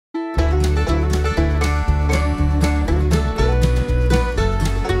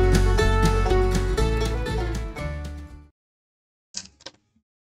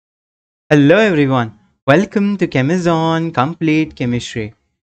Hello everyone, welcome to Chemazon-Complete Chemistry.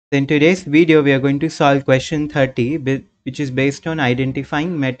 So in today's video, we are going to solve question 30, which is based on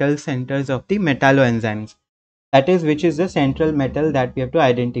identifying metal centers of the metalloenzymes. That is, which is the central metal that we have to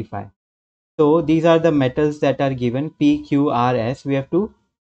identify. So these are the metals that are given P, Q, R, S. We have to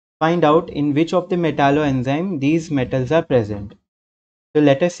find out in which of the metalloenzyme these metals are present. So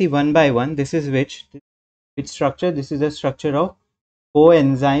let us see one by one. This is which structure? This is the structure of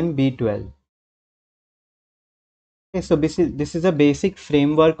coenzyme B12. Okay, so this is a basic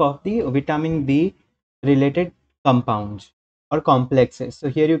framework of the vitamin B related compounds or complexes. So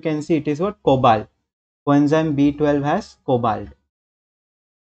here you can see it is what cobalt. Coenzyme B12 has cobalt.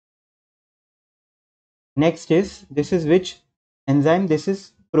 Next is this is which enzyme? This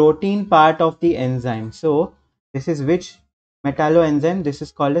is protein part of the enzyme. So this is which metalloenzyme? This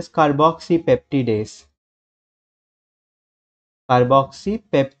is called as carboxypeptidase.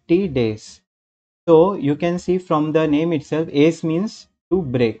 Carboxypeptidase. So you can see from the name itself, ACE means to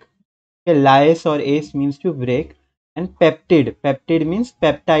break. Okay, lyase or ACE means to break, and peptide means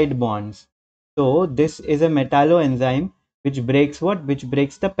peptide bonds. So this is a metalloenzyme which breaks what? Which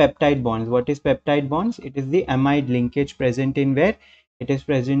breaks the peptide bonds. What is peptide bonds? It is the amide linkage present in where? It is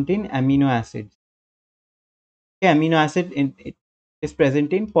present in amino acids. Okay, amino acid it is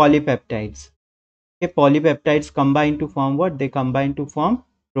present in polypeptides. Okay, polypeptides combine to form what? They combine to form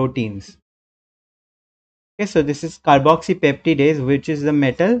proteins. Okay, so this is carboxypeptidase, which is the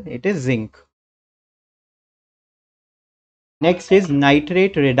metal. It is zinc. Next is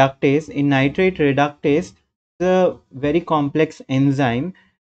nitrate reductase. In nitrate reductase, the very complex enzyme.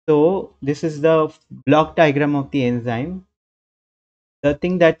 So this is the block diagram of the enzyme. The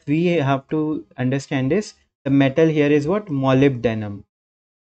thing that we have to understand is the metal here is what? Molybdenum.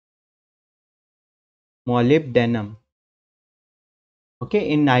 Molybdenum. Okay,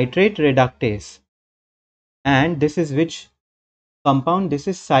 in nitrate reductase. And this is which compound? This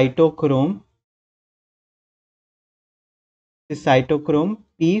is cytochrome. This is cytochrome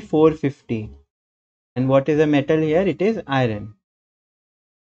P450. And what is the metal here? It is iron.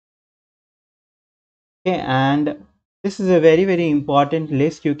 Okay, and this is a very important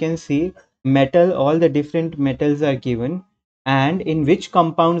list. You can see metal, all the different metals are given, and in which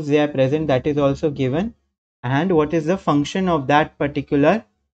compounds they are present, that is also given, and what is the function of that particular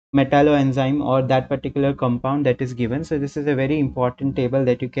metalloenzyme or that particular compound that is given. So this is a very important table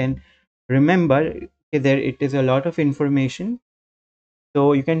that you can remember. Okay, there it is a lot of information,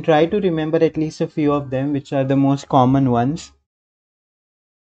 so you can try to remember at least a few of them, which are the most common ones.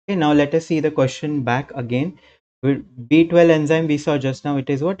 Okay, now let us see the question back again. With B12 enzyme we saw just now, it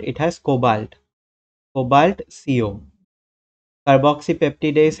is what? It has cobalt. Cobalt CO.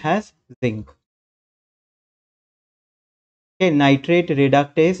 Carboxypeptidase has zinc. Okay, nitrate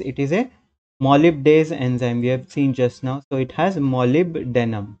reductase, it is a molybdase enzyme we have seen just now. So it has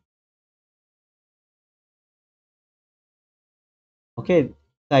molybdenum. Okay,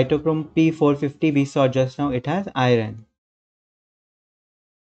 cytochrome P450 we saw just now, it has iron.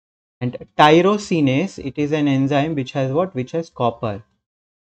 And tyrosinase, it is an enzyme which has what? Which has copper.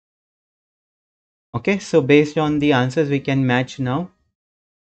 Okay, so based on the answers we can match now.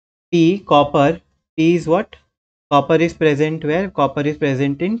 P, copper. P is what? Copper is present where? Copper is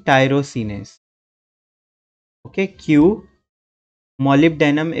present in tyrosinase. Okay, Q,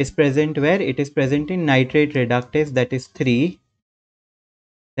 molybdenum is present where? It is present in nitrate reductase, that is 3.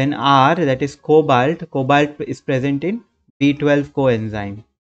 Then R, that is cobalt. Cobalt is present in B12 coenzyme.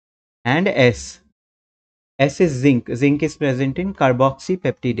 And S. S is zinc. Zinc is present in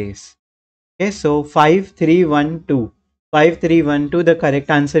carboxypeptidase. Okay, so 5312. 5312, the correct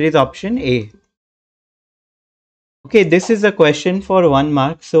answer is option A. Okay, this is a question for 1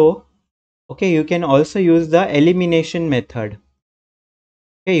 mark. So, okay, you can also use the elimination method.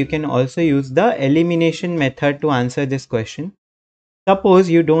 Okay, you can also use the elimination method to answer this question.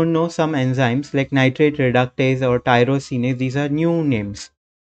 Suppose you don't know some enzymes like nitrate reductase or tyrosinase. These are new names,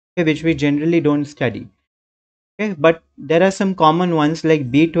 okay, which we generally don't study. Okay, but there are some common ones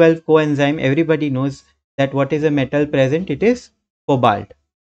like B12 coenzyme. Everybody knows that what is a metal present? It is cobalt.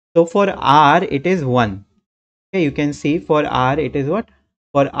 So for R, it is 1. Okay, you can see for R it is what?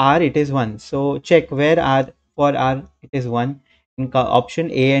 For R it is 1. So check where R, for R it is 1 in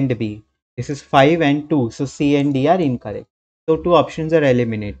option A and B. This is 5 and 2. So C and D are incorrect. So two options are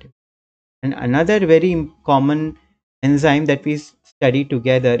eliminated. And another very common enzyme that we study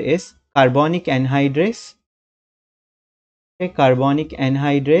together is carbonic anhydrase. Okay, carbonic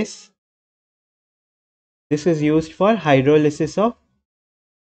anhydrase. This is used for hydrolysis of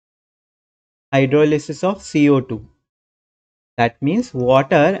CO2. That means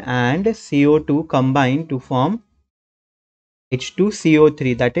water and CO2 combine to form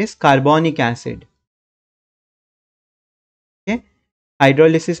H2CO3, that is carbonic acid. Okay.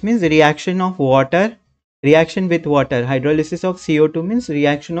 Hydrolysis means reaction with water. Hydrolysis of CO2 means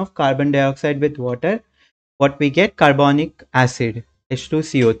reaction of carbon dioxide with water. What we get? Carbonic acid,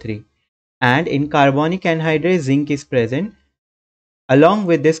 H2CO3. And in carbonic anhydrase, zinc is present. Along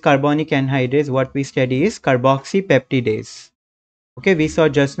with this carbonic anhydrase, what we study is carboxypeptidase. Okay, we saw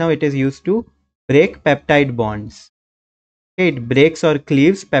just now it is used to break peptide bonds. Okay, it breaks or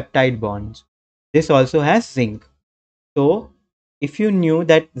cleaves peptide bonds. This also has zinc. So, if you knew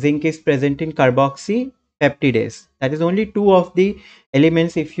that zinc is present in carboxypeptidase, that is only two of the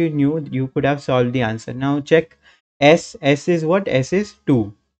elements. If you knew, you could have solved the answer. Now check S. S is what? S is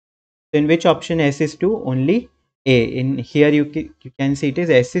 2. So in which option S is 2? Only A. In here you can see it is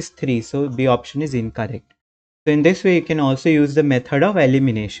S is 3. So B option is incorrect. So in this way you can also use the method of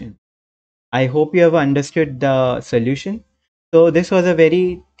elimination. I hope you have understood the solution. So this was a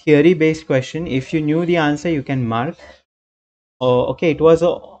very theory based question. If you knew the answer, you can mark. Okay, it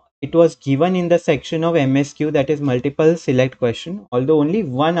was given in the section of MSQ, that is multiple select question, although only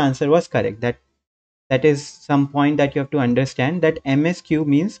one answer was correct. That is some point that you have to understand, that MSQ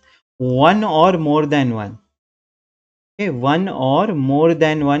means one or more than one. Okay, one or more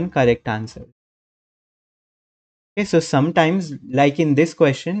than one correct answer. Okay, so sometimes like in this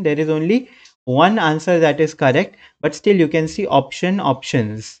question, there is only one answer that is correct, but still you can see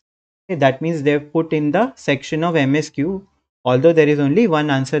options. Okay, that means they've put in the section of MSQ, although there is only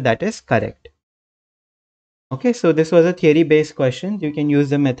one answer that is correct. Okay, so this was a theory based question. You can use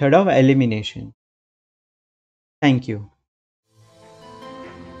the method of elimination. Thank you.